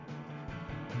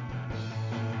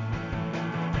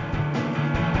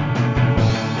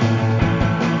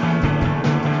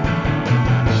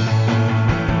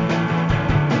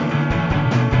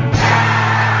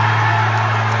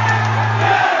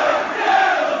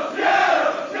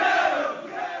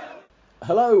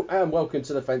Hello and welcome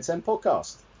to the Fence End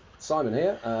podcast. Simon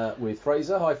here with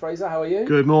Fraser. Hi Fraser, how are you?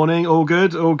 Good morning, all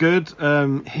good. Good.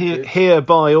 Here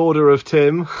by order of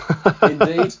Tim.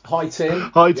 Indeed. Hi Tim.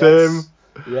 Hi Yes. Tim.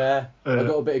 Yeah, I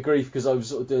got a bit of grief because I was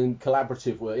sort of doing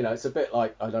collaborative work. It's a bit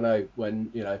like, I don't know, when,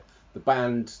 the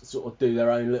band sort of do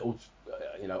their own little,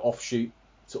 offshoot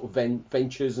sort of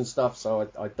ventures and stuff. So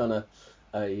I'd done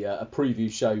a preview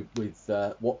show with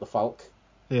What the Falk.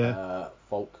 Yeah.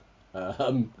 Falk.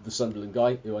 The Sunderland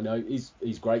guy who I know,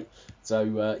 he's great.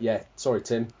 So sorry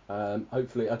Tim.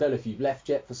 Hopefully, I don't know if you've left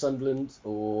yet for Sunderland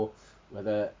or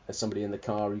whether there's somebody in the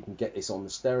car who can get this on the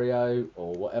stereo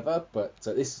or whatever. But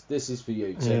this is for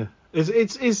you, Tim. Yeah.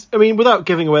 It's I mean, without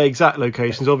giving away exact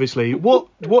locations, obviously,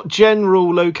 what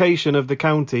general location of the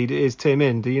county is Tim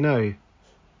in? Do you know?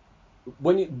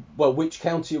 Which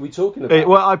county are we talking about?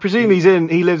 Well, I presume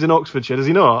he lives in Oxfordshire, does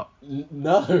he not?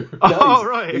 No. Oh,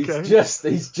 right, okay.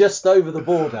 He's just over the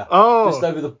border. Oh. Just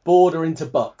over the border into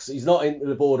Bucks. He's not into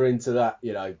the border into that,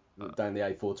 down the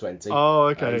A420. Oh,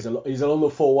 okay. He's along the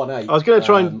 418. I was going to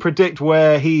try and predict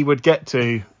where he would get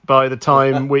to by the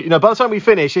time we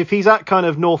finish. If he's at kind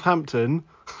of Northampton,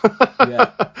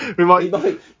 yeah, we might. He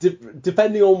might,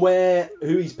 depending on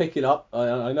who he's picking up.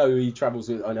 I know who he travels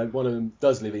with. I know one of them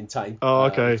does live in Tame. Oh,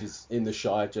 okay. Which is in the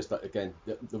Shire, just like, again,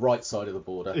 the right side of the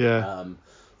border. Yeah.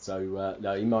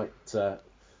 No, he might.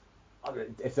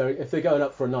 If they're going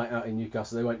up for a night out in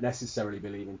Newcastle, they won't necessarily be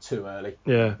leaving too early.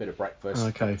 Yeah. A bit of breakfast,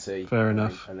 okay. tea, Fair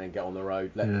enough. and then get on the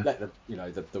road. Let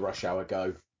the rush hour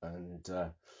go,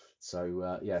 and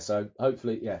so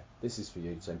hopefully, this is for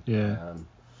you, Tim. Yeah.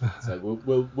 So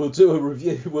we'll do a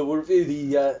review. We'll review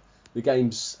the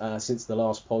games since the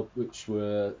last pod, which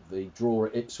were the draw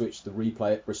at Ipswich, the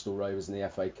replay at Bristol Rovers in the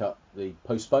FA Cup, the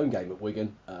postponed game at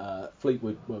Wigan,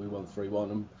 Fleetwood where we won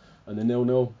 3-1, and the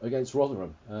 0-0 against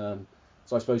Rotherham.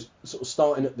 So I suppose sort of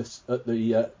starting at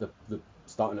the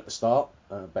starting at the start,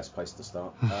 best place to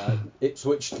start.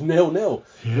 Ipswich 0-0,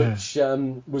 which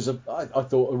was I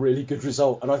thought a really good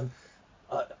result, and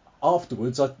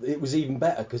afterwards it was even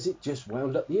better because it just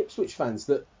wound up the Ipswich fans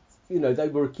that they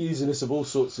were accusing us of all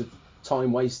sorts of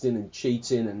time wasting and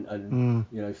cheating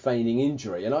and feigning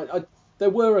injury, and I there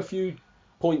were a few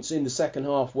points in the second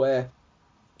half where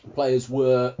players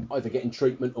were either getting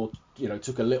treatment or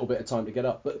took a little bit of time to get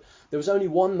up, but there was only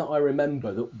one that I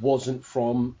remember that wasn't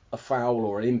from a foul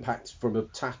or an impact from a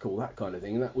tackle, that kind of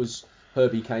thing, and that was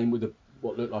Herbie Kane with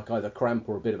what looked like either cramp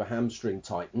or a bit of a hamstring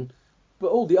tighten. But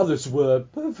all the others were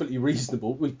perfectly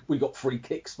reasonable. We got free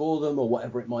kicks for them or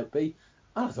whatever it might be,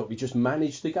 and I thought we just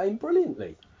managed the game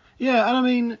brilliantly. Yeah, and I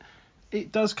mean,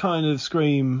 it does kind of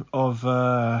scream of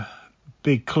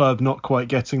big club not quite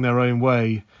getting their own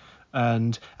way,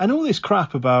 and all this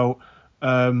crap about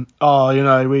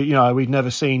we've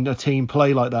never seen a team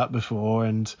play like that before,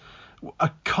 and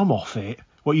come off it.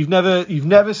 What, you've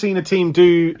never seen a team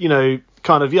do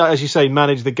kind of as you say,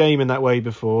 manage the game in that way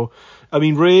before. I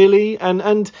mean, really,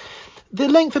 and the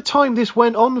length of time this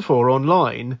went on for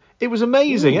online, it was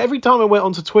amazing. Every time I went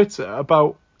onto Twitter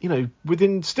about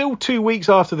within still 2 weeks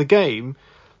after the game,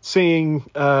 seeing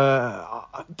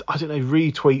I don't know,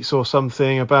 retweets or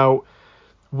something about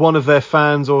one of their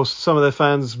fans or some of their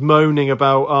fans moaning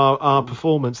about our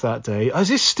performance that day. Is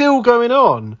this still going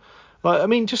on? Like, I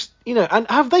mean, just and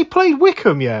have they played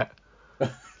Wycombe yet?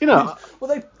 Well,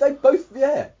 they both,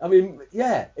 I mean,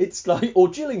 it's like, or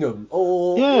Gillingham,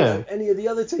 or any of the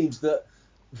other teams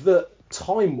that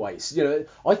time waste.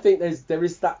 I think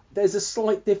there's a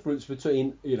slight difference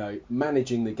between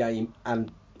managing the game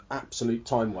and absolute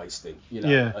time wasting.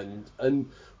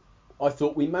 And I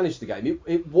thought we managed the game.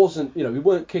 It wasn't, we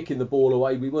weren't kicking the ball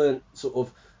away. We weren't sort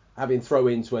of having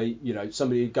throw-ins where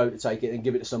somebody would go to take it and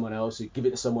give it to someone else, who'd give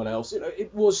it to someone else.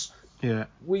 It was. Yeah.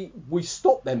 We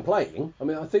stopped them playing. I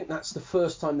mean, I think that's the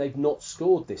first time they've not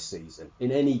scored this season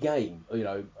in any game,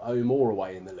 home or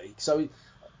away in the league. So,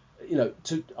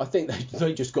 I think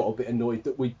they just got a bit annoyed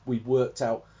that we'd worked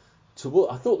out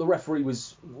I thought the referee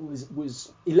was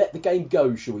he let the game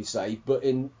go, shall we say? But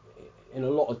in a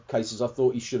lot of cases, I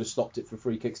thought he should have stopped it for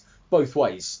free kicks both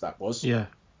ways. That was. Yeah.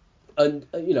 And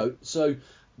so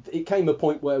it came a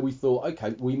point where we thought,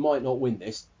 okay, we might not win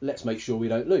this. Let's make sure we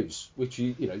don't lose. Which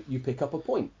you pick up a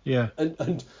point. Yeah.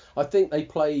 And I think they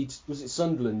played, was it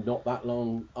Sunderland not that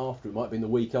long after? It might have been the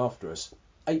week after us.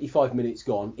 85 minutes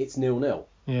gone. It's 0-0.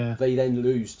 Yeah. They then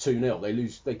lose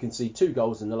 2-0. They concede 2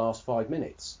 goals in the last 5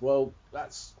 minutes. Well,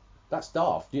 that's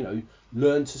daft.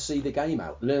 Learn to see the game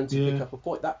out. Learn to pick up a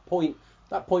point. That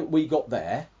point we got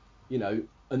there. And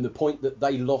the point that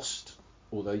they lost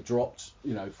or they dropped.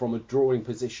 From a drawing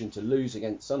position to lose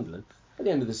against Sunderland. at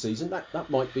the end of the season, that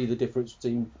might be the difference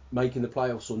between making the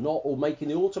playoffs or not, or making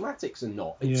the automatics and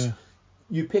not.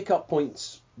 You pick up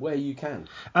points where you can.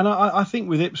 And I think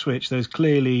with Ipswich, there's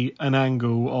clearly an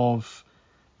angle of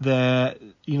they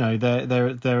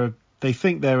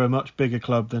think they're a much bigger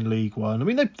club than League One. I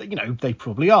mean, they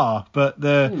probably are, but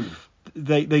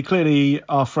they clearly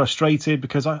are frustrated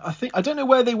because I don't know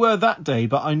where they were that day,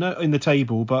 but I know in the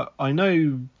table, but I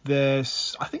know I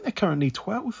think they're currently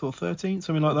 12th or 13th,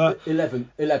 something like that.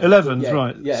 11th, yeah,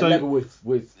 right? Yeah, so, level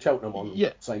with Cheltenham on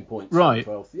same points. Right.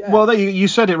 12th. Yeah. Well, you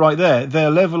said it right there. They're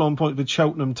level on points with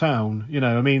Cheltenham Town.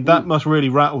 I mean, that must really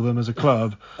rattle them as a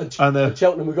club. and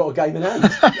Cheltenham have got a game in hand.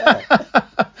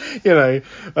 Yeah.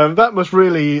 That must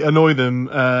really annoy them.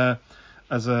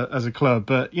 As a club,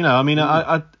 but I mean,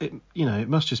 it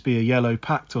must just be a yellow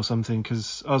pact or something,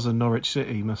 because us and Norwich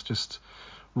City must just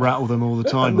rattle them all the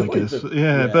time, I guess.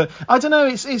 Yeah, but I don't know.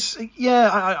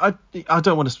 I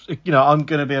don't want to. I'm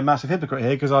going to be a massive hypocrite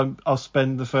here because I'll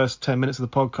spend the first 10 minutes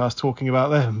of the podcast talking about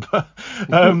them.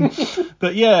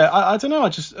 But yeah, I don't know. I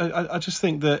just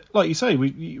think that, like you say,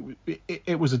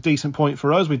 it was a decent point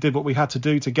for us. We did what we had to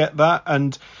do to get that,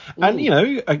 and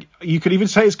you could even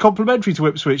say it's complimentary to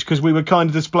Ipswich because we were kind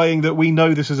of displaying that we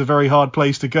know this is a very hard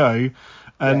place to go.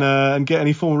 And get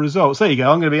any form of results. There you go.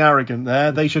 I'm going to be arrogant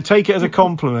there. They should take it as a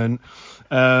compliment.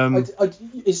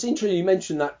 It's interesting you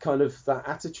mentioned that kind of that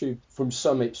attitude from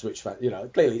some Ipswich fans.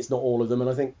 Clearly it's not all of them, and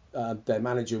I think their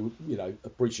manager,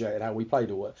 appreciated how we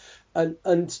played or what.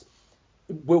 And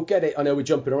we'll get it. I know we're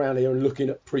jumping around here and looking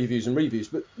at previews and reviews,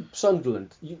 but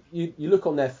Sunderland, you look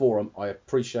on their forum. I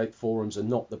appreciate forums are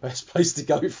not the best place to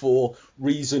go for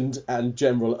reasoned and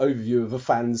general overview of a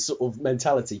fan's sort of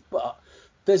mentality, but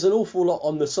there's an awful lot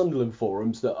on the Sunderland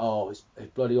forums that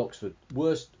it's bloody Oxford,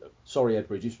 Ed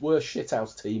Bridges, worst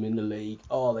shithouse team in the league.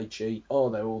 They cheat. They're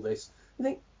all this. You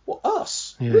think,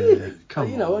 us? Yeah, really?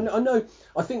 Come on. And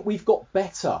I think we've got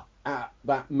better at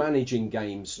that managing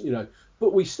games,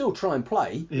 but we still try and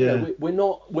play. Yeah. We're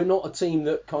not a team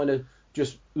that kind of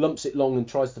just lumps it long and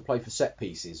tries to play for set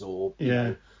pieces or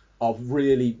are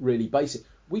really, really basic.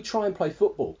 We try and play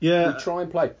football. Yeah. We try and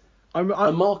play.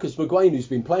 And Marcus McGuane, who's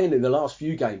been playing in the last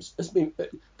few games, has been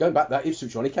going back that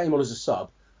Ipswich one. He came on as a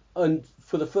sub, and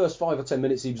for the first 5 or 10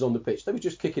 minutes he was on the pitch, they were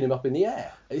just kicking him up in the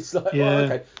air. It's like,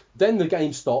 okay. Then the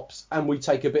game stops and we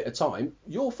take a bit of time.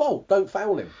 Your fault. Don't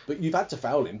foul him. But you've had to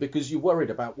foul him because you're worried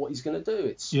about what he's going to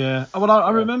do.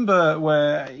 I remember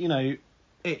where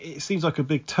it seems like a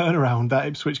big turnaround, that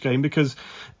Ipswich game, because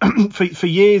for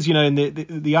years, in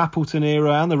the Appleton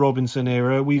era and the Robinson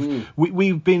era,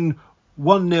 we've been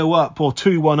 1-0 up or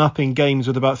 2-1 up in games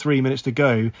with about 3 minutes to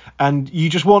go, and you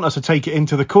just want us to take it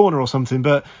into the corner or something,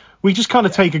 but we just kind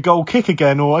of take a goal kick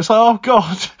again, or it's like, oh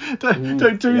God,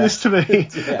 don't do this to me.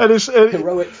 And it's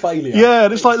heroic failure. Yeah,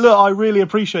 and it's like, look, I really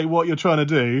appreciate what you're trying to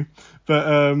do,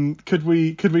 but could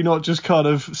we not just kind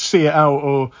of see it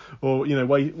out or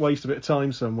waste a bit of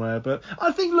time somewhere? But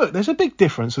I think, look, there's a big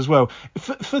difference as well.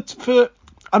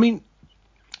 I mean,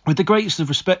 with the greatest of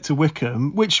respect to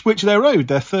Wycombe, which they're owed,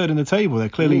 they're third in the table. They're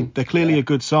clearly a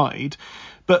good side.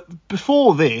 But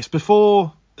before this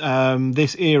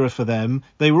era for them,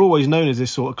 they were always known as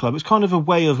this sort of club. It's kind of a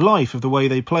way of life of the way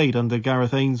they played under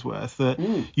Gareth Ainsworth, that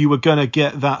you were going to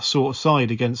get that sort of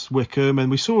side against Wycombe. And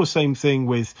we saw the same thing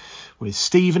with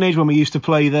Stevenage when we used to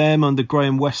play them under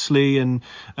Graham Wesley and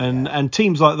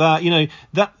teams like that.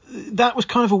 That was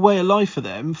kind of a way of life for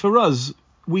them. For us,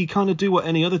 we kind of do what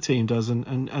any other team does,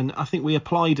 and I think we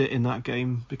applied it in that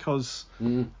game because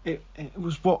it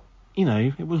was what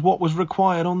was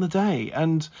required on the day,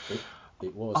 and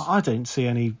it was. I don't see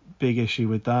any big issue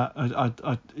with that.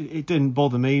 It didn't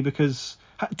bother me because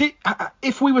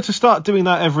if we were to start doing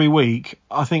that every week,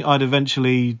 I think I'd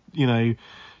eventually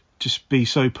just be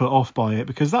so put off by it,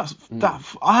 because that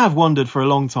I have wondered for a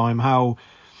long time how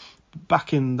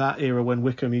back in that era when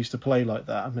Wycombe used to play like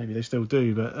that, maybe they still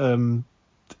do, but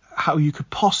how you could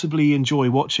possibly enjoy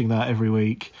watching that every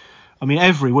week. I mean,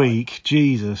 every week,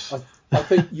 Jesus. I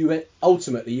think you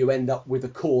ultimately end up with a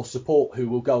core support who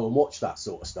will go and watch that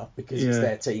sort of stuff because it's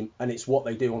their team and it's what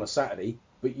they do on a Saturday.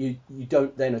 But you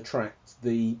don't then attract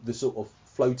the sort of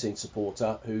floating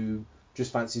supporter who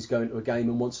just fancies going to a game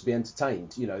and wants to be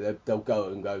entertained. They'll go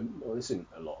and go, oh, this isn't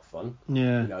a lot of fun.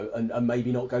 Yeah. And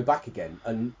maybe not go back again.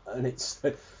 And it's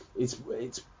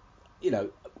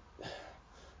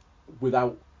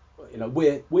without.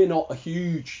 We're not a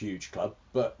huge club,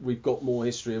 but we've got more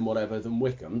history and whatever than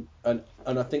Wycombe, and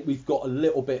I think we've got a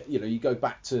little bit. You go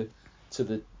back to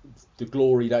the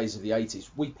glory days of the 80s.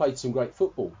 We played some great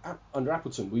football under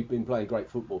Appleton. We've been playing great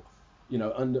football.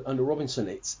 under Robinson,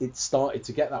 it started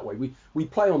to get that way. We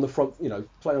play on the front,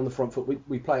 foot.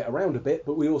 We play it around a bit,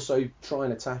 but we also try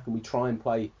and attack, and we try and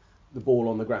play the ball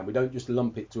on the ground. We don't just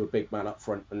lump it to a big man up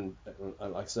front and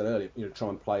like I said earlier, try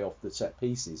and play off the set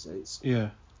pieces.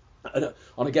 And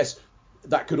I guess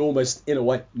that could almost, in a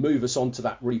way, move us on to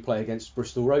that replay against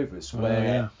Bristol Rovers,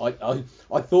 where I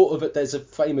thought of it. There's a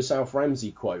famous Alf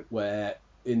Ramsey quote where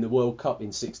in the World Cup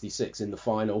in '66, in the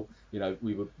final,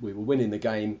 we were winning the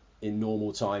game in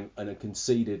normal time and had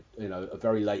conceded, a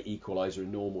very late equaliser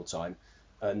in normal time,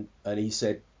 and he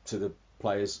said to the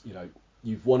players,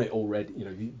 you've won it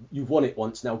already, you've won it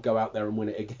once, now go out there and win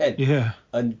it again. Yeah.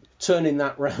 And turning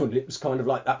that round, it was kind of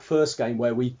like that first game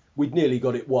where we'd nearly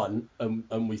got it won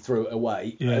and we threw it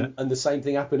away. Yeah. And the same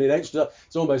thing happened in extra.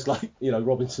 It's almost like,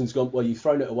 Robinson's gone, well, you've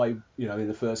thrown it away, in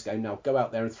the first game, now go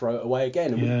out there and throw it away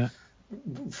again.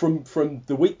 And from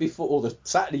the week before, or the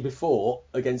Saturday before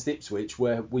against Ipswich,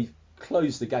 where we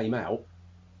closed the game out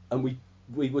and we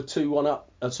were 3-1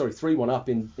 up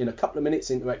in a couple of minutes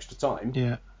into extra time.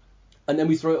 Yeah. And then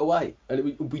we threw it away,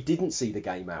 and we didn't see the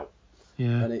game out.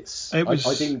 Yeah. And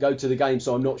I didn't go to the game,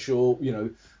 so I'm not sure.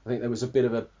 I think there was a bit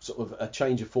of a sort of a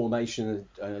change of formation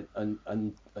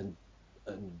and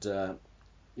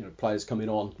players coming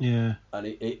on. Yeah. And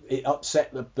it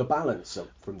upset the balance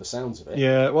from the sounds of it.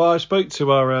 Yeah. Well, I spoke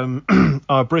to our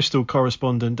our Bristol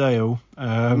correspondent Dale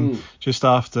just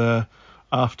after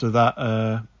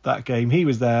that game. He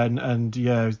was there and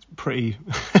yeah, it was pretty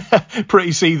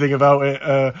pretty seething about it.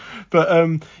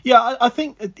 I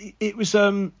think it was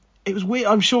weird.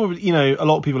 I'm sure a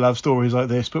lot of people have stories like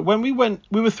this, but when we were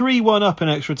 3-1 up in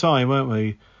extra time, weren't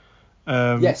we?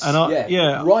 Yes.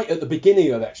 Right at the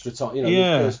beginning of extra time, the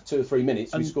first 2 or 3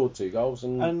 minutes, we scored 2 goals.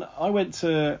 And I went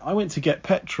to get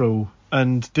petrol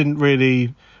and didn't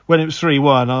really, when it was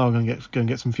 3-1, I'm going to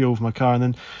get some fuel for my car, and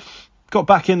then got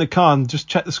back in the car and just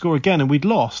checked the score again, and we'd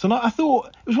lost. And I thought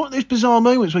it was one of those bizarre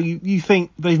moments where you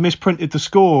think they've misprinted the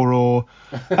score, or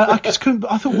I just couldn't.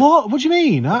 I thought, what do you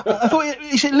mean? I thought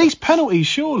it's at least penalties,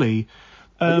 surely.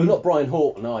 You're not Brian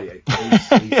Horton, are you?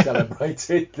 He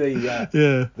celebrated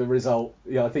the result.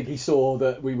 Yeah, I think he saw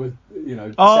that we were,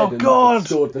 Oh God!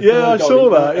 Scored the I saw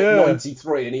that. At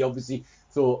 93, and he obviously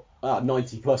thought,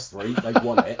 90 plus 3, they've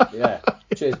won it. Yeah.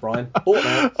 Cheers, Brian. Horton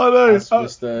out, I know. as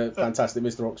Mr. Fantastic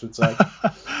Mr. Ox would say.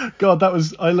 God, that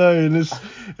was, I know, and it's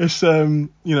I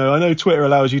know Twitter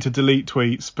allows you to delete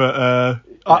tweets, but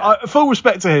I full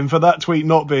respect to him for that tweet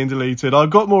not being deleted. I've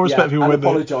got more respect for people and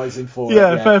apologising for it.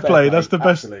 Yeah, fair play. That's the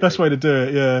best way to do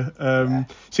it. Yeah.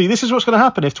 See, this is what's going to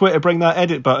happen if Twitter bring that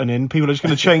edit button in. People are just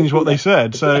going to change what they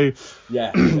said. So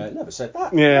never said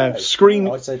that. Yeah,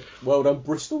 I said, well done,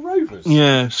 Bristol Rovers.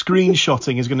 Yeah,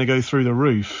 screenshotting is going to go through the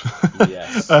roof.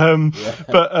 Yes.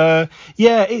 But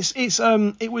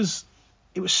it was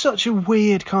such a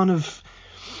weird kind of.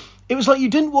 It was like you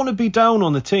didn't want to be down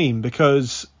on the team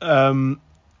because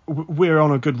we're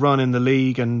on a good run in the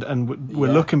league and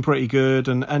we're looking pretty good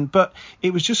but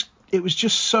it was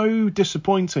just so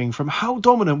disappointing from how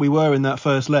dominant we were in that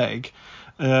first leg.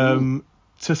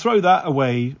 To throw that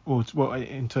away, or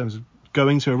in terms of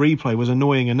going to a replay, was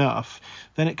annoying enough.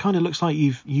 Then it kind of looks like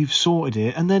you've sorted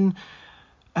it, and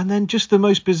then just the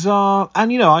most bizarre.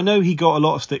 And I know he got a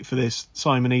lot of stick for this,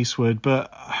 Simon Eastwood,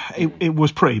 but it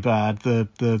was pretty bad.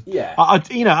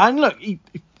 And look,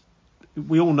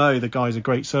 we all know the guy's a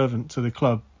great servant to the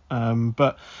club,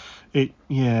 but it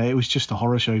was just a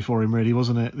horror show for him, really,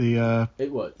 wasn't it?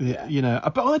 It was.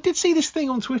 But I did see this thing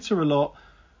on Twitter a lot.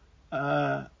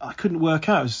 I couldn't work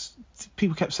out.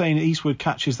 People kept saying Eastwood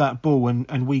catches that ball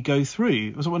and we go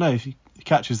through. I was like, well, no, if he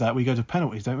catches that, we go to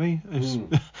penalties, don't we?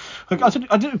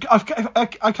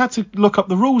 I had to look up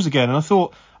the rules again, and I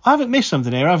thought, I haven't missed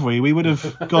something here, have we? We would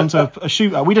have gone to a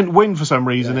shootout. We didn't win for some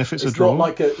reason if it's a draw.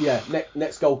 It's not like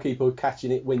next goalkeeper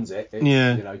catching it wins it. It's,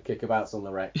 kickabouts on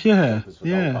the wreck.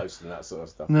 Goalpost and that sort of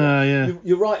stuff.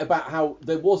 You're right about how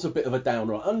there was a bit of a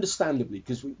downer, understandably,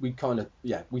 because we kind of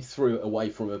we threw it away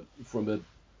from a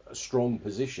strong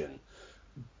position.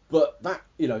 But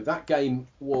that game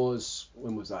was,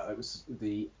 when was that? It was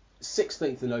the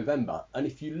 16th of November, and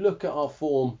if you look at our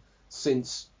form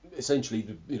since essentially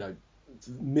the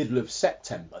middle of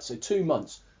September, so 2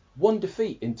 months, 1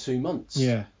 defeat in 2 months.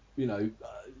 Yeah.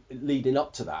 Leading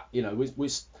up to that,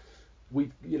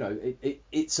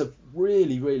 it's a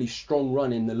really, really strong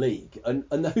run in the league, and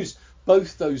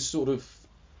both those sort of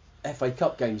FA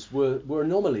Cup games were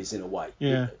anomalies in a way.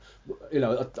 Yeah.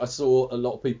 I saw a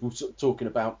lot of people talking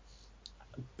about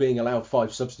being allowed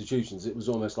 5 substitutions. It was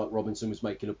almost like Robinson was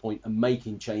making a point and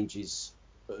making changes,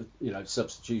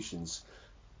 substitutions,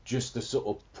 just to sort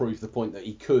of prove the point that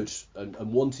he could and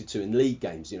wanted to in league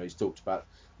games. You know, he's talked about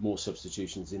more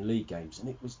substitutions in league games, and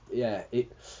it was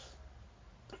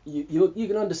you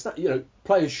can understand. You know,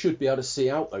 players should be able to see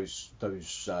out those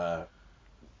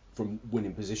from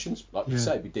winning positions, like we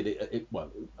say. We did it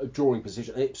a drawing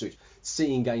position at Ipswich,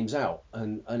 seeing games out,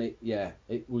 and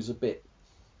it was a bit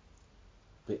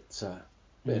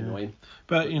annoying.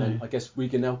 But you know, I guess we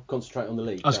can now concentrate on the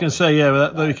league. I was going to say,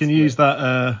 that we can use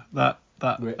that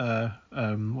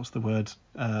what's the word?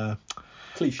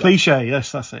 Cliche.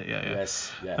 Yes, that's it. Yeah.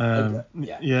 Yes.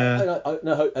 Yeah.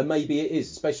 And maybe it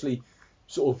is, especially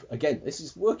sort of, again, this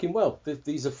is working well.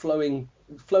 These are flowing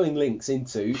links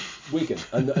into Wigan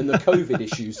and the COVID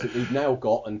issues that we've now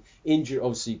got, and injury,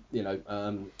 obviously, you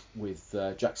know, with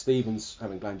Jack Stevens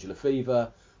having glandular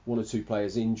fever, 1 or 2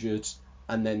 players injured,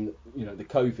 and then, you know, the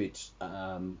COVID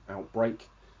outbreak.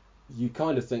 You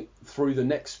kind of think through the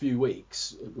next few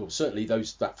weeks, well, certainly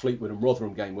that Fleetwood and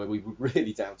Rotherham game where we were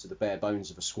really down to the bare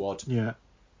bones of a squad,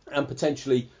 and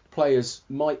potentially players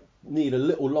might need a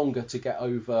little longer to get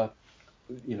over,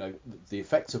 you know, the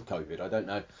effects of COVID. I don't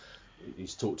know.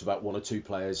 He's talked about 1 or 2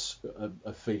 players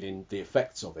are feeling the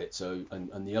effects of it, so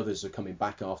and the others are coming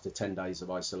back after 10 days of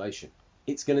isolation.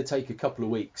 It's going to take a couple of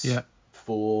weeks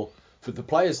for the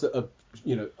players that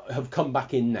have come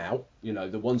back in now. You know,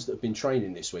 the ones that have been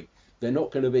training this week. They're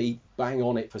not going to be bang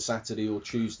on it for Saturday or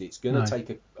Tuesday. It's going to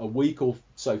take a week or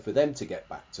so for them to get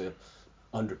back to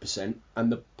 100%.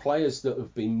 And the players that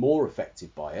have been more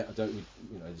affected by it,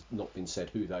 it's not been said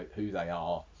who they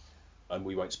are, and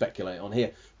we won't speculate on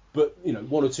here. But, you know,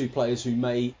 1 or 2 players who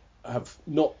may have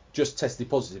not just tested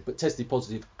positive, but tested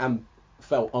positive and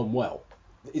felt unwell.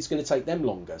 It's going to take them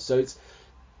longer. So it's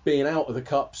being out of the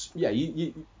cups. Yeah,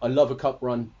 I love a cup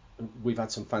run. We've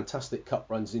had some fantastic cup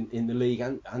runs in the league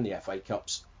and the FA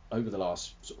Cups over the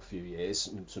last sort of few years,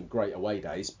 and some great away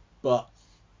days. But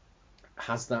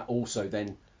has that also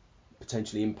then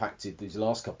potentially impacted these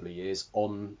last couple of years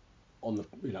on the,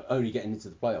 you know, only getting into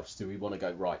the playoffs? Do we want to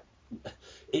go right?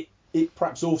 It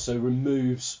perhaps also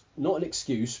removes, not an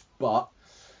excuse, but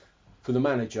for the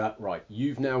manager, right,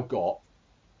 you've now got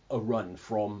a run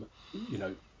from, you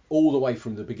know, all the way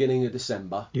from the beginning of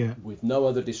December with no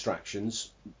other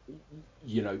distractions.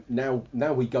 You know,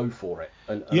 now we go for it.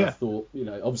 And I thought, you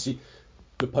know, obviously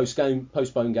the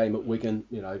postponed game at Wigan,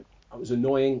 you know, it was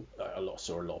annoying. I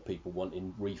saw a lot of people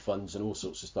wanting refunds and all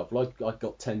sorts of stuff. Like, I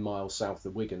got 10 miles south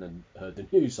of Wigan and heard the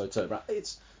news, so I turned around.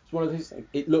 It's one of those things.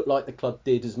 It looked like the club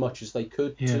did as much as they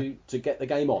could to get the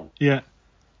game on. Yeah.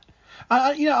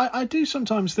 I do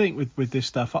sometimes think with this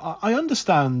stuff. I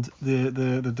understand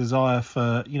the desire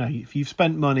for, you know, if you've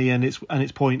spent money and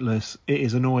it's pointless, it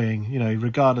is annoying, you know,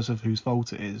 regardless of whose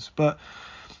fault it is. But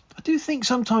I do think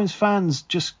sometimes fans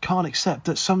just can't accept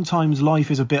that sometimes life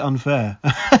is a bit unfair. Do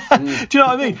you know what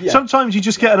I mean? Yeah. Sometimes you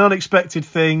just get an unexpected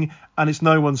thing and it's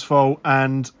no one's fault.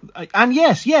 And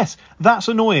yes, that's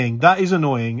annoying. That is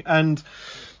annoying.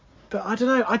 But I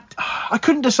don't know. I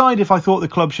couldn't decide if I thought the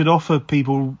club should offer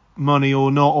people money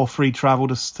or not, or free travel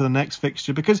to the next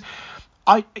fixture, because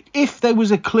if there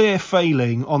was a clear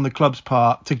failing on the club's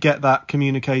part to get that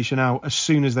communication out as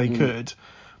soon as they could,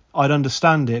 I'd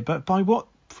understand it. But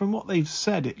from what they've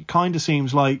said, it kind of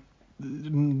seems like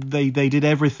they did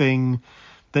everything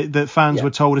that fans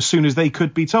were told as soon as they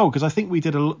could be told. Because I think we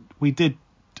did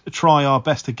try our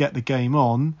best to get the game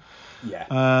on.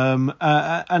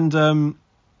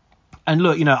 And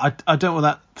look, you know, I don't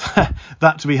want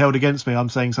that to be held against me. I'm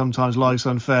saying sometimes life's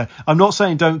unfair. I'm not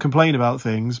saying don't complain about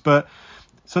things, but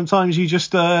sometimes you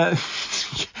just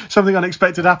something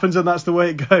unexpected happens and that's the way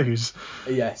it goes.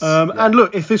 Yes. And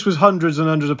look, if this was hundreds and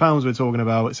hundreds of pounds we're talking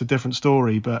about, it's a different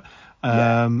story. But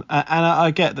and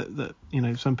I get that you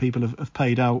know, some people have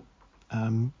paid out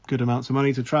good amounts of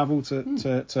money to travel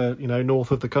to you know,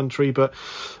 north of the country, but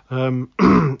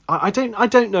I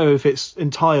don't know if it's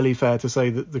entirely fair to say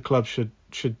that the club should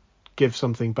give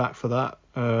something back for that.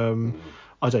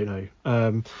 I don't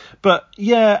know. But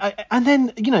yeah, and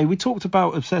then, you know, we talked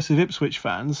about obsessive Ipswich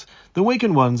fans. The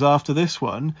Wigan ones after this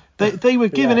one, they were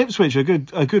giving Ipswich a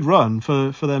good run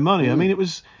for their money. I mean, it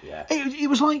was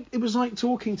like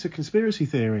talking to conspiracy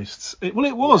theorists. It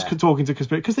was talking to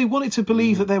conspiracy, because they wanted to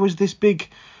believe that there was this big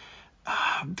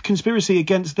conspiracy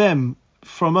against them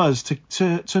from us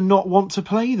to not want to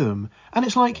play them. And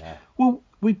it's like, well,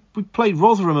 we played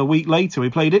Rotherham a week later. We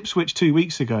played Ipswich 2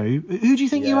 weeks ago. Who do you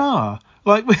think you are?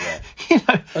 Like, you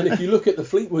know. And if you look at the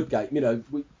Fleetwood game, you know,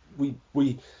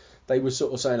 they were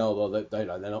sort of saying, oh well, they're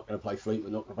not going to play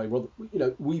Fleetwood, not going to play Rotherham. You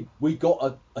know, we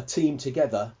got a team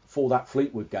together for that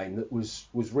Fleetwood game that was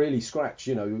really scratched.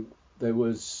 You know, there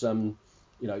was you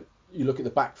know, you look at the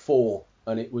back four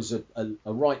and it was a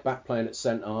right back playing at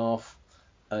centre half,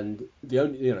 and the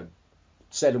only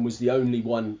Seddon was the only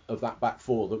one of that back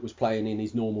four that was playing in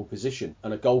his normal position,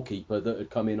 and a goalkeeper that had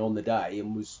come in on the day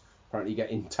and was apparently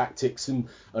getting tactics and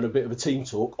a bit of a team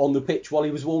talk on the pitch while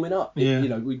he was warming up.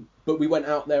 Yeah. But we went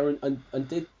out there and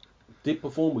did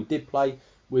perform. We did play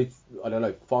with, I don't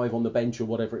know, 5 on the bench or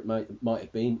whatever it might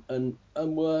have been, and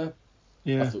were.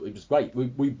 Yeah. I thought it was great.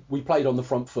 We played on the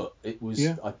front foot. It was,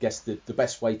 I guess, the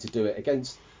best way to do it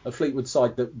against a Fleetwood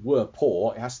side that were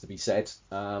poor. It has to be said.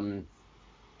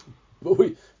 But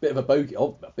a bit of a bogey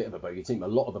team. A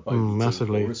lot of a bogey team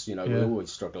massively. for us. We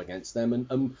always struggle against them,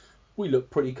 and we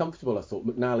looked pretty comfortable. I thought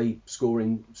McNally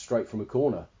scoring straight from a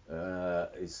corner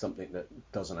is something that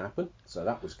doesn't happen, so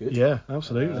that was good. Yeah,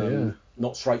 absolutely.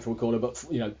 Not straight from a corner, but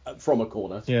from a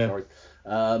corner. Yeah. Sorry.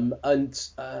 And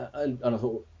I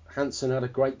thought Hansen had a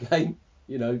great game.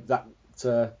 That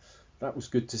was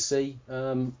good to see.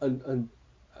 And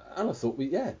I thought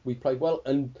we played well,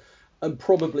 and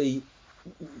probably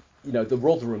the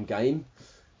Rotherham game.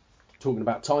 Talking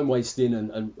about time wasting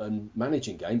and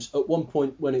managing games, at one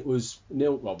point when it was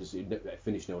 0, obviously it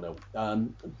finished 0-0,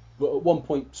 but at one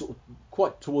point, sort of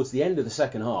quite towards the end of the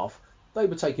second half, they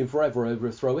were taking forever over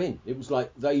a throw in. It was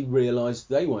like they realised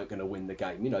they weren't going to win the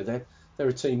game. They're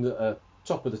a team that are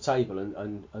top of the table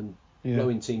and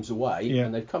blowing teams away,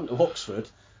 and they've come to Oxford,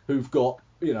 who've got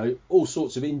all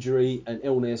sorts of injury and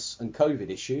illness and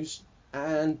COVID issues,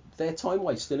 and they're time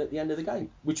wasting at the end of the game,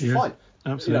 which is fine.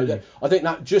 Absolutely. I think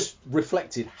that just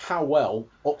reflected how well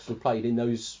Oxford played in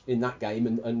that game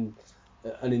and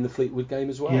in the Fleetwood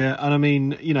game as well. Yeah, and I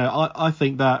mean, I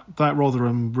think that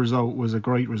Rotherham result was a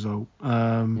great result.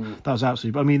 That was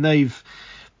absolutely. I mean,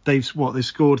 they've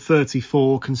scored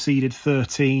 34, conceded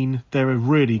 13. They're a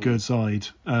really good side.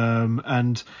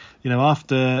 And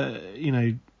after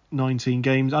 19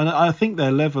 games, and I think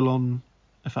they're level on.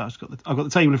 In fact, I've got the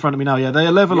table in front of me now. Yeah,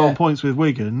 they're level on points with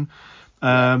Wigan.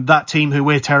 That team who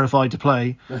we're terrified to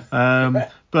play. It's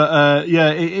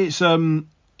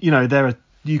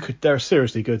they're a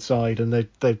seriously good side, and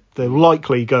they'll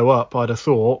likely go up, I'd have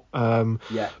thought. That's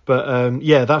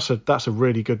a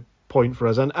really good point for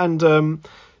us. And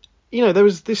there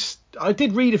was this. I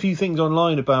did read a few things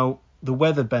online about the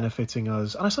weather benefiting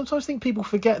us, and I sometimes think people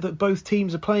forget that both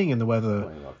teams are playing in the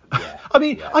weather.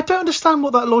 I don't understand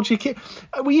what that logic is.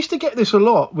 We used to get this a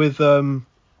lot with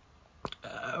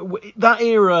that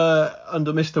era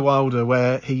under Mr. Wilder,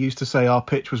 where he used to say our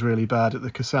pitch was really bad at the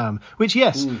Kassam, which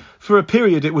for a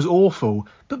period it was awful,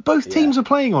 but both teams are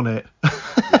playing on it.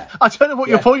 I don't know what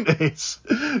your point is.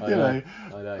 I know.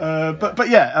 But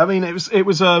I mean, it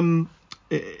was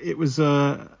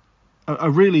a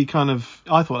really kind of,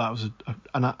 I thought that was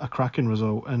a cracking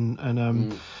result, and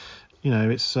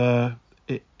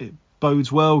it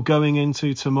bodes well going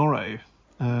into tomorrow.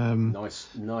 Nice.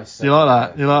 You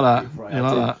like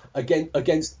that?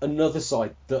 Against another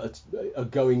side that are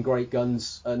going great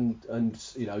guns and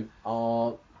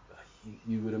are,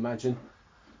 you would imagine,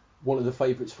 one of the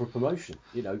favourites for promotion.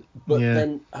 But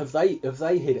then have they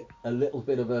hit a little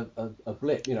bit of a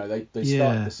blip? They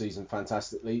started the season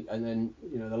fantastically, and then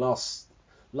the last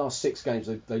 6 games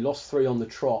they lost 3 on the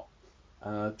trot,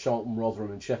 Charlton,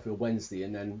 Rotherham, and Sheffield Wednesday,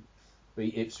 and then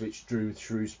beat Ipswich, drew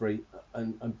Shrewsbury,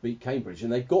 and beat Cambridge.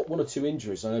 And they've got 1 or 2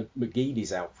 injuries. I know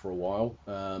McGeady's out for a while,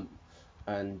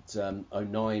 and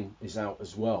O'Nien is out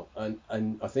as well. And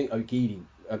I think McGeady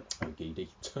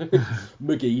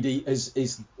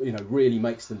is really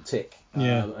makes them tick,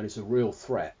 and it's a real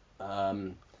threat.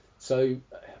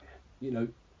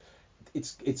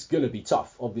 It's going to be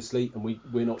tough, obviously, and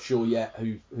we're not sure yet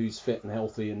who's fit and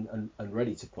healthy and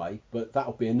ready to play. But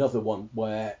that'll be another one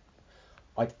where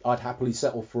I'd happily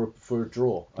settle for a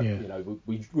draw.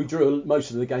 We drew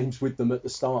most of the games with them at the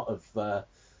start of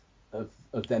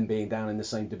them being down in the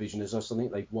same division as us. I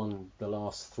think they've won the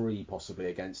last 3 possibly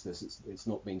against us. It's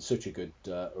not been such a good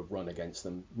run against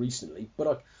them recently,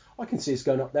 but I can see us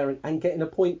going up there and getting a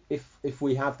point if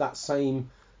we have that same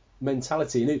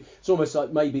mentality. And it's almost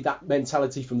like maybe that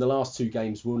mentality from the last 2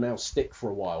 games will now stick for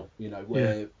a while.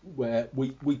 Where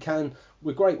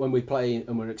we're great when we play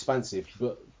and we're expansive,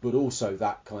 but also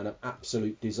that kind of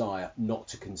absolute desire not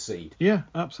to concede. Yeah,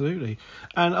 absolutely.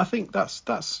 And I think that's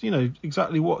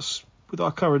exactly what's, with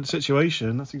our current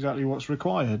situation, that's exactly what's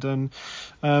required. And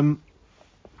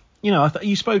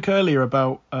you spoke earlier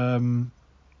about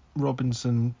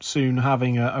Robinson soon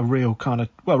having a real kind of,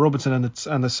 Robinson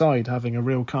and the side having a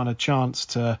real kind of chance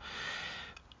to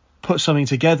put something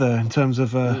together in terms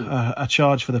of a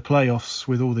charge for the playoffs,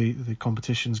 with all the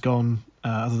competitions gone,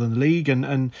 other than the league,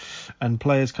 and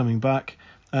players coming back.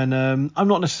 And I'm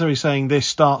not necessarily saying this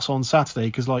starts on Saturday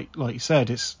because, like you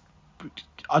said,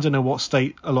 I don't know what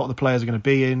state a lot of the players are going to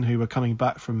be in who are coming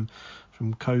back from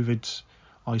COVID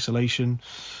isolation.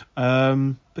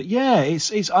 But yeah,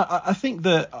 I think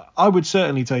that I would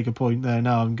certainly take a point there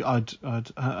now.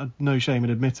 I'd no shame in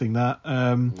admitting that.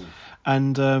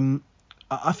 And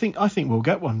I think we'll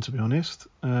get one, to be honest.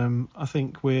 I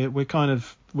think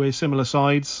we're similar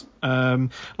sides.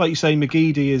 Like you say,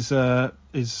 McGeady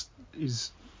is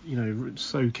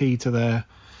so key to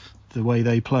the way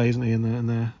they play, isn't he,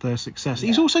 and their success.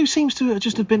 He's also seems to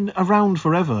just have been around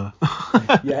forever.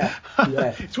 yeah.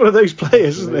 It's one of those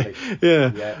players, Absolutely. isn't he?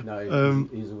 Yeah. Yeah, no,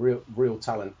 he's a real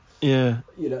talent. Yeah.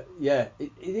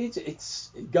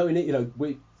 It's going in.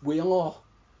 We are,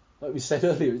 like we said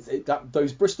earlier, take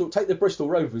the Bristol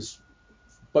Rovers,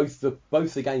 both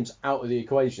the games out of the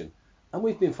equation, and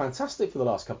we've been fantastic for the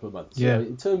last couple of months. Yeah.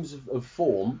 In terms of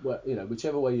form,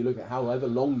 whichever way you look at, however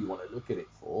long you want to look at it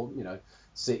for,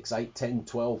 6, 8, 10,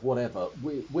 12, whatever,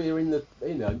 we're in the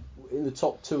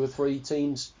top 2 or 3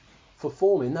 teams for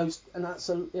form in those, and that's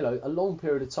a long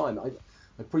period of time. I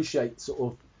appreciate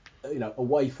sort of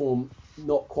away form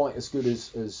not quite as good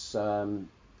as home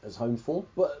form,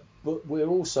 but we're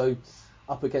also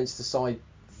up against a side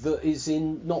that is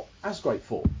in not as great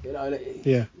form.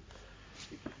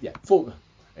 Form.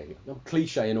 I'm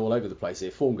clichéing all over the place here.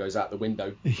 Form goes out the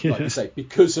window, like you say,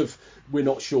 because of we're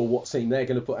not sure what team they're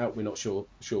going to put out. We're not sure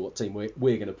what team we're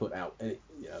going to put out. And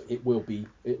it will be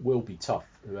tough.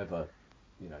 Whoever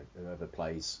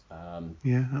plays.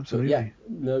 Absolutely.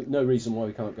 But no reason why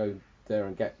we can't go there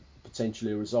and get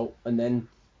potentially a result. And then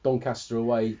Doncaster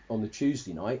away on the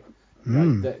Tuesday night.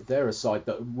 They're a side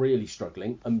that are really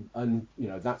struggling, and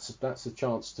that's a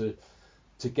chance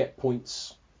to get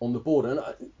points on the board. And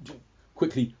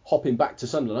quickly hopping back to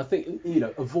Sunderland, I think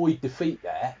avoid defeat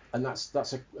there, and that's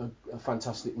a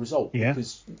fantastic result,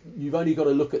 because you've only got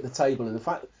to look at the table and the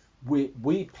fact that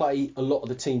we play a lot of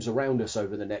the teams around us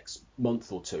over the next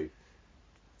month or two,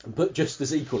 but just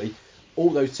as equally,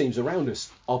 all those teams around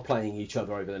us are playing each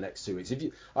other over the next 2 weeks.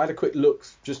 I had a quick look,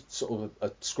 just sort of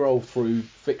a scroll through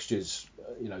fixtures,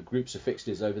 groups of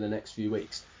fixtures over the next few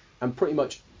weeks, and pretty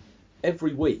much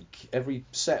every week, every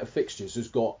set of fixtures has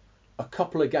got a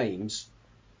couple of games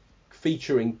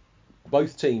featuring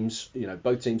both teams.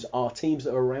 Both teams are teams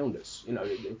that are around us.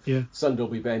 Sunderland will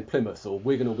be playing Plymouth, or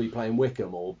Wigan will be playing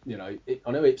Wickham, or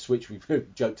I know Ipswich we've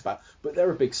joked about, but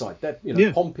they're a big side.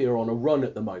 Pompey are on a run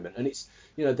at the moment, and it's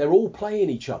they're all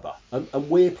playing each other, and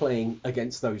we're playing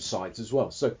against those sides as well.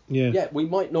 So we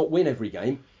might not win every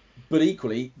game, but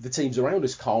equally the teams around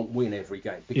us can't win every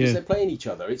game because they're playing each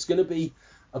other. It's going to be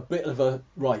a bit of a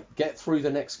get through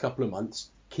the next couple of months,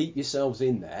 keep yourselves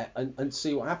in there, and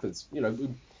see what happens.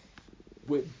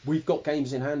 We've got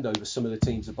games in hand over some of the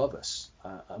teams above us,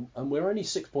 and we're only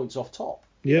 6 points off top.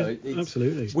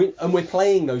 Absolutely. And we're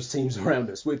playing those teams around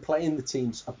us. We're playing the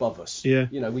teams above us.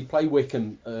 We play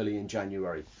Wickham early in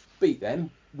January, beat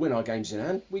them, win our games in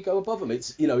hand, we go above them.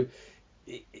 It's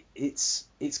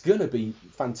it's going to be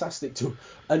fantastic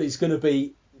and it's going to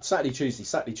be Saturday,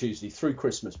 Tuesday through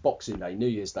Christmas, Boxing Day, New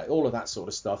Year's Day, all of that sort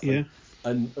of stuff.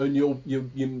 And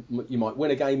you might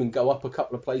win a game and go up a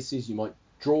couple of places. You might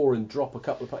draw and drop a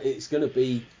couple of places. It's going to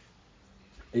be.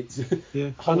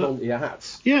 Hold on to your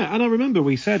hats. Yeah, and I remember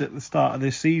we said at the start of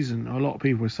this season, a lot of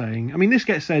people were saying, I mean, this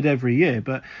gets said every year,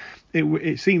 but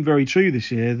it seemed very true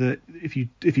this year that if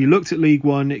you looked at League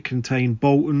One, it contained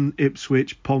Bolton,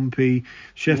 Ipswich, Pompey,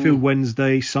 Sheffield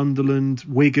Wednesday, Sunderland,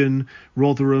 Wigan,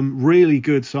 Rotherham, really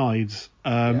good sides.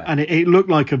 And it looked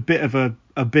like a bit of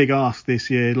a big ask this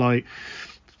year, like,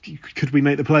 could we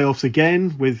make the playoffs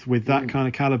again with that kind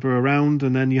of calibre around?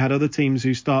 And then you had other teams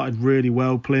who started really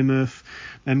well, Plymouth,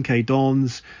 MK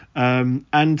Dons. And,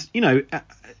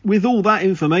 with all that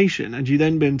information, and you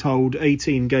then been told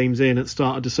 18 games in at the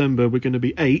start of December, we're going to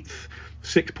be 8th,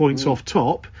 6 points off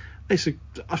top.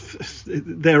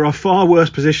 There are far worse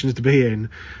positions to be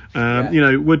in.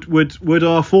 Would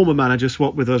our former manager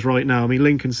swap with us right now? I mean,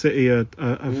 Lincoln City have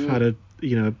had a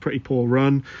pretty poor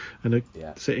run and are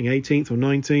sitting 18th or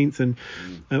 19th. And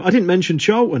I didn't mention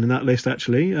Charlton in that list,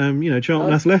 actually.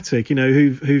 Charlton Athletic,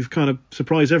 who've kind of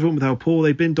surprised everyone with how poor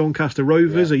they've been. Doncaster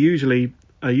Rovers are usually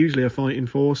a fighting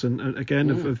force, and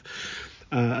again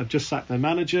have just sacked their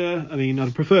manager. I mean,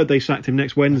 I'd preferred they sacked him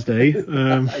next Wednesday. It's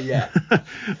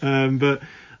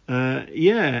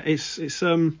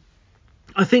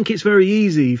I think it's very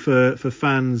easy for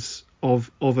fans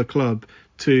of a club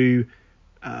to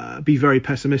be very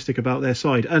pessimistic about their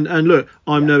side. And look,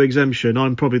 I'm no exemption.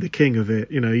 I'm probably the king of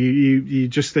it. You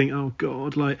just think, oh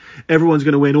God, like everyone's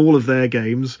going to win all of their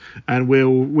games, and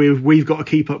we've got to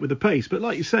keep up with the pace. But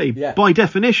like you say, by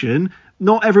definition,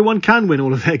 not everyone can win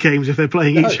all of their games if they're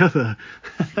playing each other.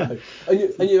 No.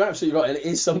 And you're absolutely right. And it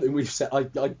is something we've said.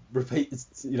 I repeat,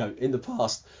 in the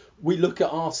past, we look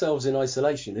at ourselves in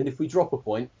isolation, and if we drop a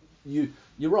point, you're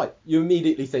right. You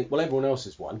immediately think, well, everyone else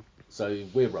has won, so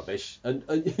we're rubbish. And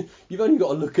you've only got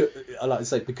to look at, I like to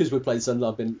say, because we're playing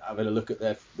Sunderland, I've been having a look at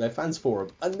their fans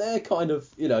forum, and they're kind of,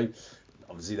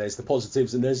 obviously there's the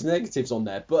positives and there's negatives on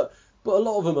there, but a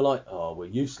lot of them are like, oh, we're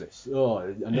useless. Oh,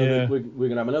 we're going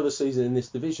to have another season in this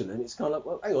division, and it's kind of like,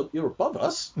 well, hang on, you're above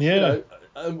us. Yeah.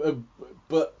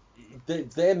 But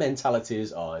their mentality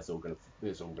is, it's all going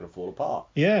to fall apart.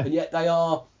 Yeah. And yet they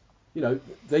are.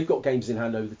 They've got games in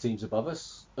hand over the teams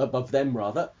above them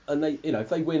rather, and they, if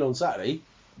they win on Saturday,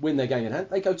 win their game in hand,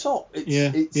 they go top.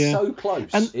 It's so close.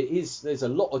 And it is. There's a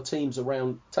lot of teams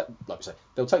around. Like I say,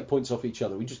 they'll take points off each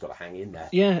other. We just got to hang in there.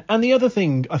 Yeah, and the other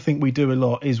thing I think we do a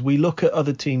lot is we look at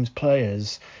other teams'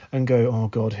 players and go, oh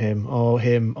God, him,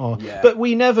 Yeah. But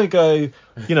we never go,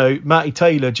 Matty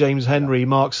Taylor, James Henry,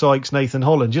 Mark Sykes, Nathan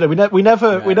Holland. We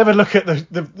never look at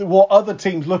the what other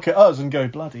teams look at us and go,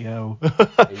 bloody hell.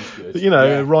 He's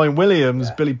good. Ryan Williams,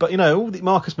 Billy, but all the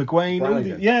Marcus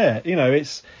McGuane,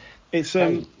 it's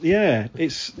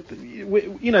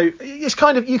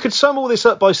kind of, you could sum all this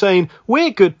up by saying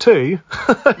we're good too.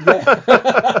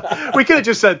 We could have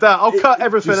just said that. I'll cut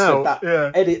everything out.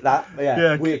 Yeah. Edit that.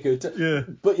 Yeah. We're good. Yeah.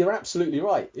 But you're absolutely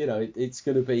right. It's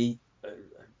going to be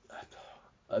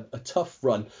a tough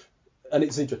run, and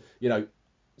it's interesting.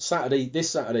 This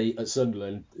Saturday at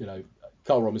Sunderland,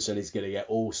 Carl Robinson is going to get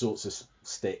all sorts of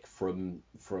stick from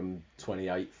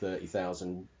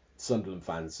 28,000-30,000 Sunderland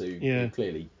fans who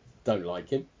clearly don't like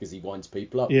him because he winds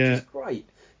people up, which is great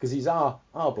because he's our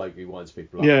bloke who winds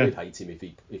people up. We'd hate him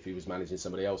if he was managing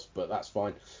somebody else, but that's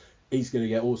fine. He's going to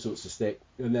get all sorts of stick,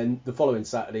 and then the following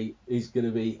Saturday he's going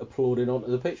to be applauded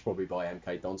onto the pitch probably by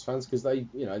MK Dons fans because they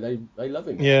love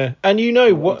him. Yeah, and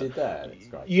what he did there, it's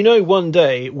great. One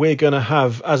day we're going to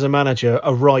have as a manager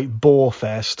a right bore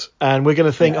fest, and we're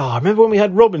going to think, I remember when we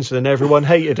had Robinson and everyone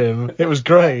hated him. It was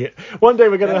great. One day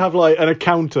we're going to have like an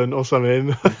accountant or something.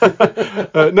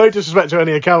 No disrespect to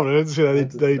any accountants, but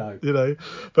it's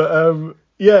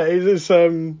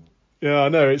Yeah, I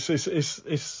know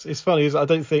it's funny. I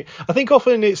think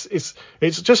often it's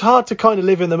just hard to kind of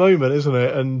live in the moment, isn't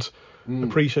it, and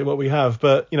appreciate what we have.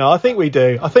 But I think we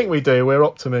do. We're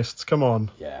optimists. Come on.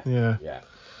 Yeah.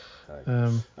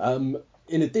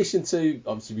 In addition to,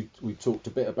 obviously, we talked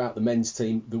a bit about the men's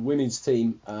team. The women's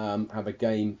team have a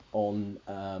game on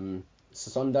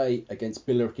Sunday against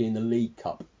Billericay in the League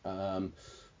Cup. So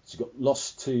got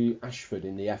lost to Ashford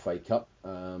in the FA Cup.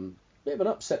 Bit of an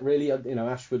upset, really.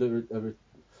 Ashford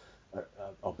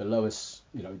are below us,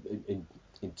 in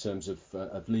terms of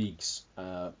leagues,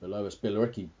 below us.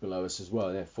 Billericay below us as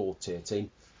well. They're a 4-tier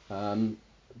team.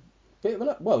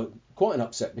 Quite an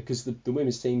upset because the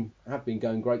women's team have been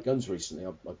going great guns recently.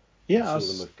 I saw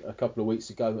them a couple of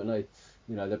weeks ago, and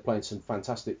they're playing some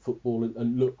fantastic football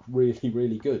and look really,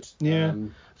 really good. Yeah,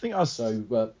 I think I was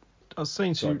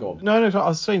saying to you. No, I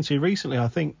was saying to you recently. I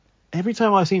think every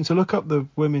time I seem to look up the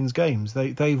women's games,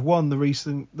 they've won the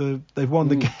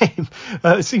game.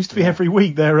 It seems to be every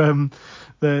week they're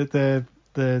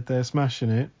smashing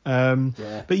it.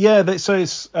 But so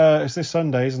it's this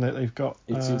Sunday, isn't it? They've got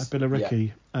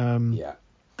Billericay.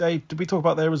 Did we talk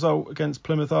about their result against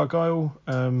Plymouth Argyle?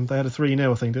 They had a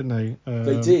 3-0, I think, didn't they?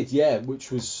 They did, yeah,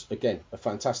 which was again a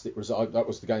fantastic result. That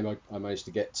was the game I managed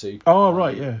to get to. Oh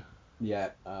right, yeah. Yeah,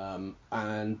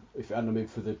 and if it hadn't been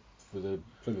for the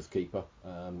Plymouth keeper,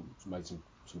 made some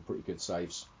pretty good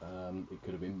saves. It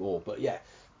could have been more, but yeah,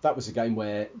 that was a game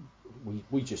where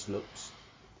we just looked.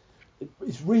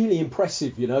 It's really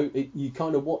impressive, you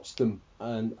kind of watch them,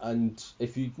 and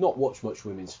if you've not watched much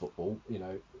women's football,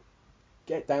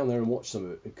 get down there and watch some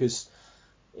of it because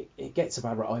it gets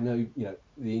about right. I know,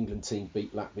 the England team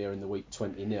beat Latvia in the week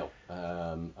 20-0,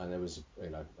 and there was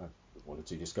one or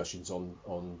two discussions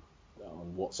on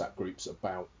WhatsApp groups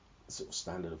about sort of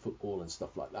standard of football and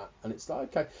stuff like that, and it's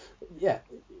like, okay, yeah,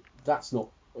 that's not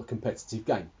a competitive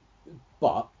game,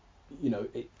 but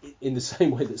in the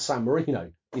same way that San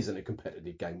Marino isn't a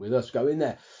competitive game with us going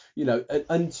there,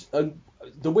 and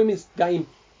the women's game,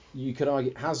 you could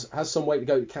argue, has some way to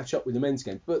go to catch up with the men's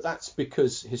game, but that's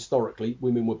because historically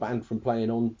women were banned from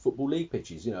playing on football league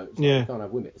pitches. You can't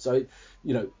have women, so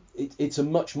it's a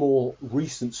much more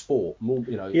recent sport, more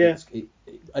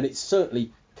and it's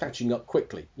certainly catching up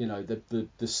quickly. You know,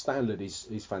 the standard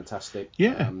is fantastic.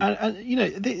 Yeah, and you know,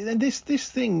 this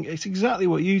thing, it's exactly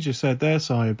what you just said there,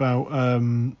 Si, about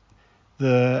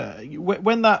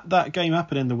when that game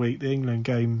happened in the week, the England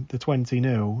game, the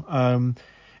 20-0.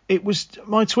 It was,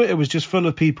 my Twitter was just full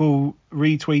of people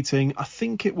retweeting. I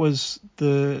think it was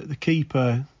the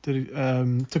keeper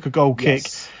that took a goal kick,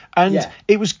 and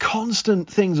it was constant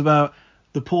things about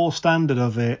the poor standard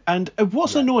of it. And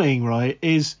what's annoying, right,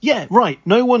 is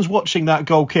no one's watching that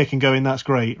goal kick and going, that's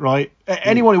great, right?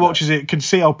 Anyone who watches it can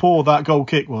see how poor that goal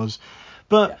kick was.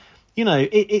 But you know,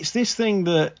 it's this thing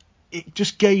that it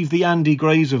just gave the Andy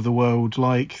Grays of the world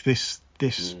like this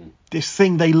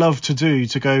thing they love to do,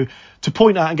 to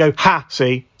point out and go, ha,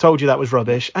 see, told you that was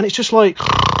rubbish. And it's just like,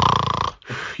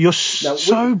 you're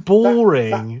so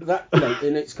boring. That you know,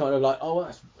 and it's kind of like, oh,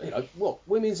 that's, you know, what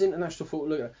women's international football.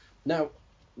 Look at now,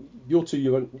 you're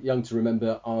too young to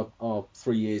remember our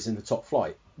 3 years in the top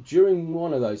flight. During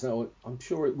one of those, now I'm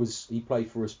sure it was, he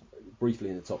played for us briefly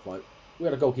in the top flight. We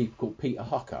had a goalkeeper called Peter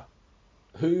Hucker,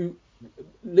 who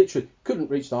literally couldn't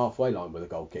reach the halfway line with a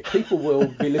goal kick. People will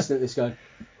be listening to this going,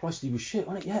 Christ, he was shit,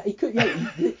 wasn't it? Yeah, he could. Yeah,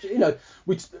 you know,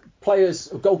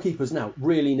 goalkeepers now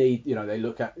really need, you know, they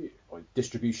look at,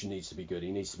 distribution needs to be good.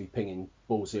 He needs to be pinging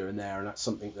balls here and there, and that's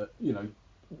something that, you know,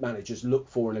 managers look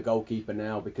for in a goalkeeper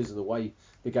now because of the way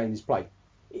the game is played.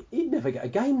 He'd never get a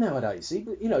game nowadays,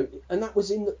 you know, and that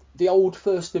was in the old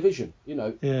First Division, you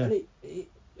know. Yeah. And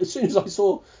as soon as I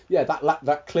saw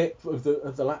that clip of the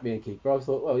Latvian keeper, I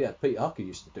thought, well, yeah, Peter Hucker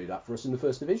used to do that for us in the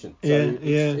First Division. So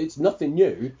it's nothing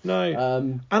new.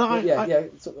 No.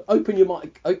 And open your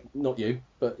mind, not you,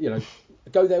 but you know,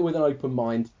 go there with an open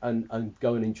mind and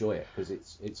go and enjoy it, because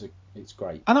it's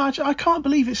great. And I can't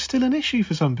believe it's still an issue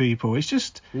for some people. It's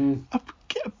just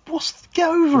get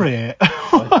over it.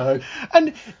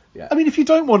 And I mean, if you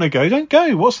don't want to go, don't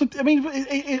go.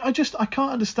 I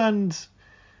can't understand.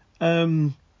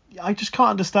 I just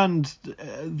can't understand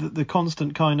the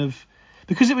constant kind of,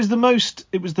 because it was the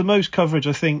most coverage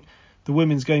I think the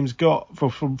women's games got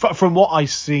from what I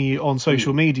see on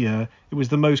social media. It was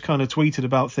the most kind of tweeted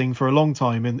about thing for a long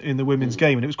time in the women's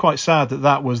game, and it was quite sad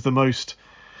that was the most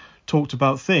talked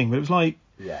about thing. But it was like,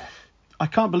 I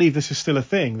can't believe this is still a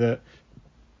thing, that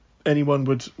anyone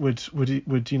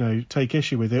would you know, take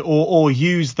issue with it or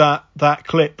use that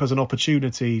clip as an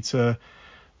opportunity to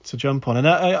jump on. And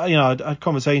I had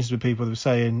conversations with people that were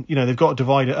saying, you know, they've got to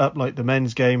divide it up like the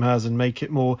men's game has and make it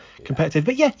more competitive.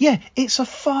 But it's a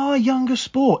far younger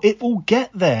sport. It will get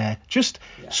there. Just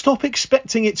stop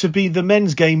expecting it to be the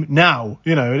men's game now,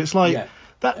 you know. And it's like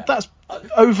that's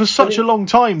over such a long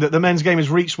time that the men's game has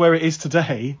reached where it is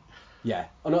today. Yeah,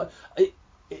 and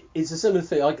it's a similar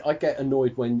thing. I get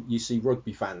annoyed when you see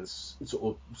rugby fans sort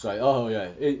of say, oh yeah,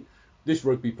 this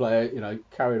rugby player, you know,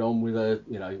 carried on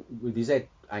with his head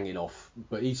hanging off,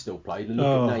 but he still played, and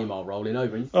look at Neymar rolling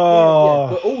over. And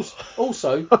but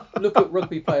also look at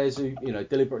rugby players who, you know,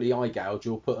 deliberately eye gouge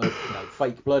or put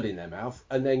fake blood in their mouth,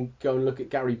 and then go and look at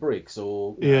Gary Briggs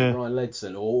or Ryan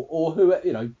Ledson or who,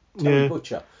 you know, Terry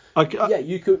Butcher.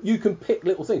 You can pick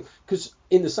little things, because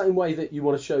in the same way that you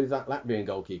want to show that Latvian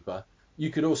goalkeeper, you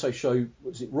could also show,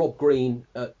 was it Rob Green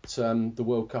at the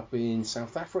World Cup in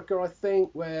South Africa, I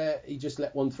think, where he just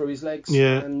let one through his legs.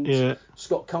 And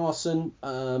Scott Carson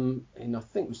in, I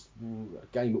think it was a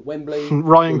game at Wembley.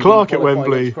 Ryan Clark at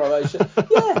Wembley.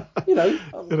 Croatia.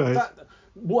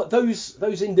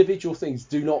 Those individual things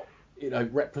do not, you know,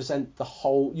 represent the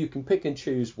whole. You can pick and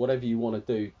choose whatever you want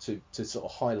to do to sort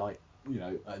of highlight, you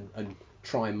know, and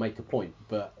try and make a point,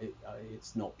 but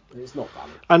it's not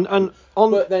valid.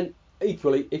 But then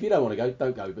equally, if you don't want to go,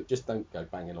 don't go, but just don't go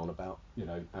banging on about, you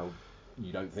know, how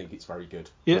you don't think it's very good,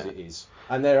 because it is.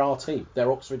 And they're our team.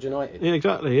 They're Oxford United. Yeah,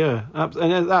 exactly. Yeah,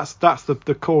 and that's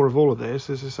the core of all of this.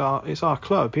 It's our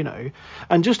club, you know.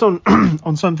 And just on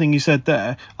on something you said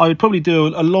there, I would probably do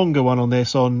a longer one on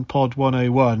this on Pod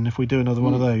 101 if we do another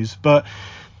one of those. But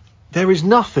there is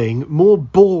nothing more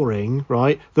boring,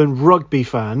 right, than rugby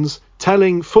fans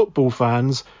telling football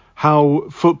fans how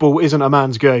football isn't a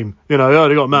man's game. You know,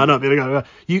 they got to man up.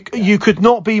 You could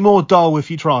not be more dull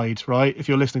if you tried, right? If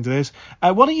you're listening to this,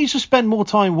 why don't you just spend more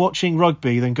time watching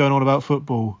rugby than going on about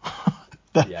football?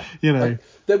 You know.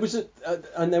 There was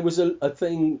a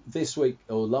thing this week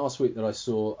or last week that I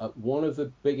saw at one of the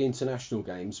big international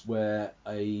games where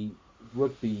a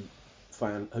rugby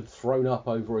fan had thrown up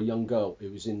over a young girl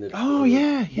who was in the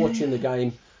watching the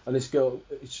game. And this girl,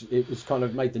 it was kind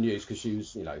of made the news because she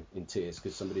was, you know, in tears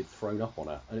because somebody had thrown up on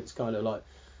her. And it's kind of like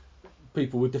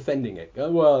people were defending it. Go,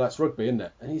 well, that's rugby, isn't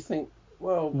it? And you think,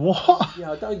 well, what?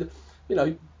 Yeah, I don't, you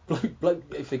know,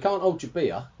 if you can't hold your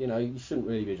beer, you shouldn't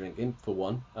really be drinking, for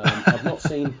one.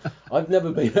 I've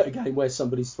never been at a game where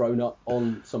somebody's thrown up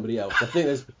on somebody else. I think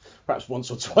there's perhaps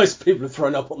once or twice people have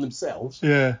thrown up on themselves.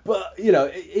 Yeah. But,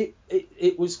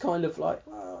 it was kind of like,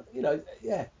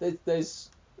 there's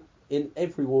in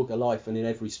every walk of life and in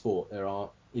every sport, there are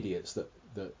idiots that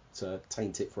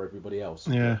taint it for everybody else.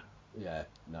 Yeah. But, yeah,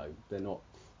 no, they're not.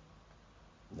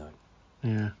 No.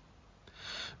 Yeah.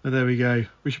 But there we go.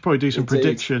 We should probably do some Indeed.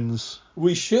 predictions.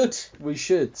 We should.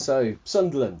 So,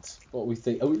 Sunderland, what we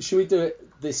think. Should we do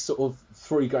it this sort of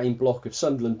 3-game block of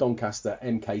Sunderland, Doncaster,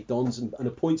 MK Dons, and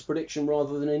a points prediction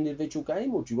rather than an individual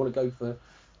game? Or do you want to go for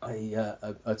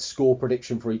a score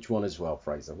prediction for each one as well,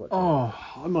 Fraser?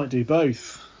 I might do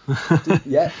both.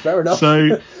 Yeah, fair enough.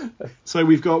 So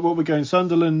we've got what we're going,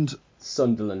 Sunderland.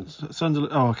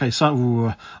 Oh, okay.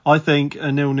 I think a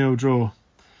 0-0 draw.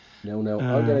 0-0.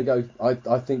 I'm going to go.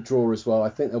 I think draw as well. I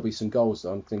think there'll be some goals.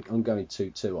 I'm going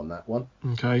 2-2 on that one.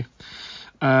 Okay.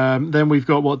 Then we've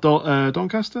got what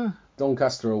Doncaster.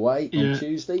 Doncaster away on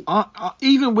Tuesday.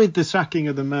 Even with the sacking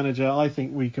of the manager, I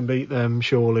think we can beat them.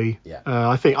 Surely. Yeah.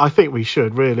 I think we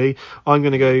should really. I'm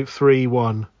going to go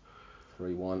 3-1.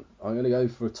 3-1. I'm going to go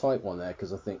for a tight one there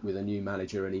because I think with a new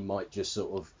manager and he might just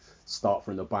sort of start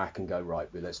from the back and go right,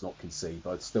 but let's not concede.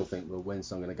 But I still think we'll win,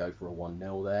 so I'm going to go for a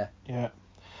 1-0 there. Yeah.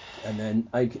 And then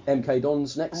MK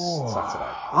Dons next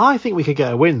Saturday. I think we could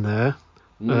get a win there.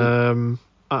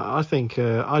 I think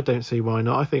I don't see why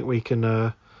not. I think we can.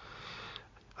 I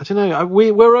don't know.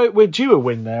 We're due a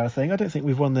win there. I think. I don't think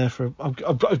we've won there for.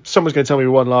 Someone's going to tell me we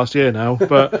won last year now,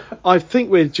 but I think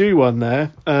we're due one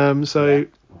there. I'm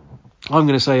going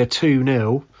to say a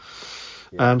 2-0.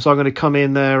 Yeah. So I'm going to come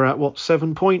in there at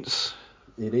 7 points.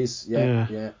 It is.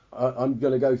 Yeah. I'm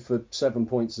going to go for 7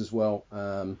 points as well.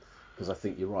 Because I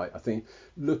think you're right. I think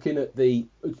looking at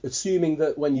assuming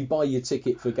that when you buy your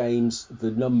ticket for games, the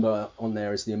number on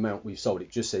there is the amount we've sold. It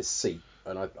just says seat.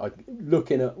 And I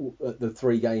looking at the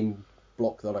 3-game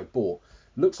block that I bought,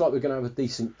 looks like we're going to have a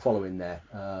decent following there.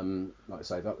 Like I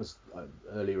say, that was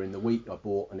earlier in the week I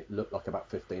bought, and it looked like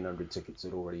about 1,500 tickets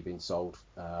had already been sold.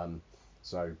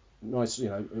 So nice,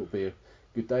 it'll be a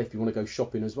good day if you want to go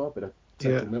shopping as well. Bit of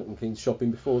Central Milton Keynes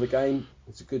shopping before the game.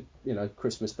 It's a good,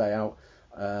 Christmas day out.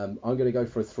 I'm going to go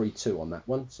for a 3-2 on that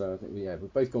one. So I think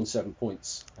we've both gone 7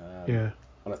 points.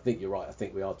 And I think you're right. I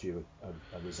think we are due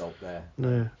a result there.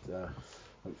 Yeah.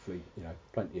 Hopefully,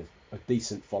 plenty of a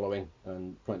decent following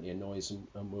and plenty of noise,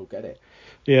 and we'll get it.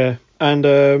 Yeah,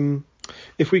 and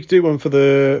if we could do one for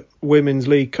the Women's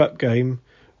League Cup game,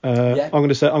 I'm going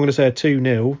to say a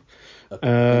 2-0.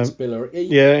 Against Billericay.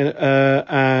 Yeah,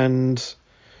 and.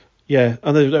 Yeah,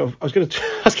 and I was going to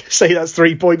say that's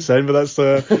 3 points then, but that's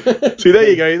see there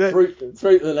you go.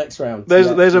 Through to the next round.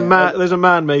 There's a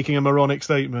man making a moronic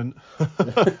statement.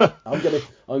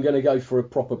 I'm gonna go for a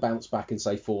proper bounce back and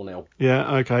say 4-0.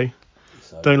 Yeah, okay.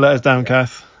 So, don't let us down,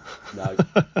 Kath. No,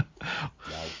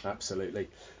 absolutely.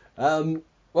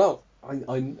 Well, I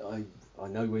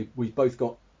know we've both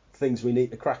got things we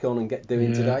need to crack on and get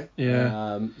doing today.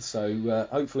 Yeah. So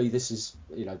hopefully this is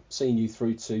seeing you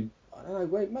through to. I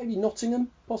don't know, maybe Nottingham,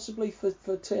 possibly for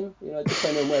Tim.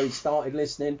 Depending on where he started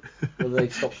listening, whether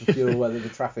they've stopped for fuel, whether the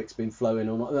traffic's been flowing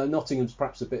or not. Nottingham's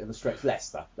perhaps a bit of a stretch.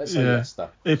 Leicester, let's say Leicester.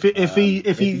 If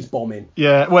he's bombing.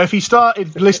 Yeah, well, if he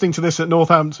started listening to this at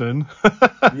Northampton,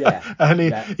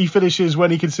 and he finishes when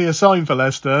he can see a sign for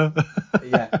Leicester.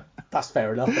 Yeah, that's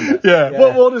fair enough, isn't it?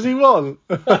 Yeah. What does he want?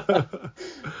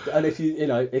 And if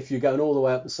you're going all the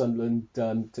way up to Sunderland,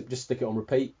 to just stick it on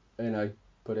repeat,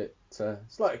 put it.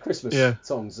 It's like Christmas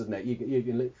songs, isn't it?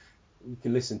 You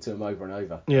can listen to them over and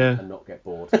over and not get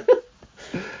bored.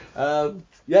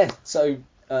 So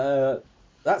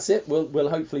that's it. We'll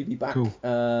hopefully be back to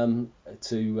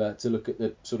look at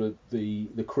the sort of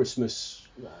the Christmas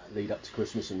lead up to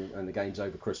Christmas and the games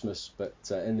over Christmas. But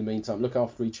in the meantime, look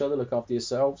after each other, look after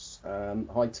yourselves.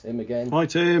 Hi Tim again. Hi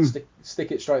Tim.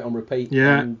 Stick it straight on repeat.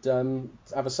 And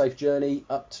have a safe journey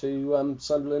up to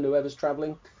Sunderland. Whoever's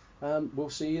travelling. We'll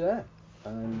see you there,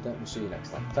 and we'll see you next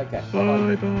time. Take care.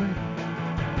 Bye.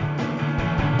 Bye.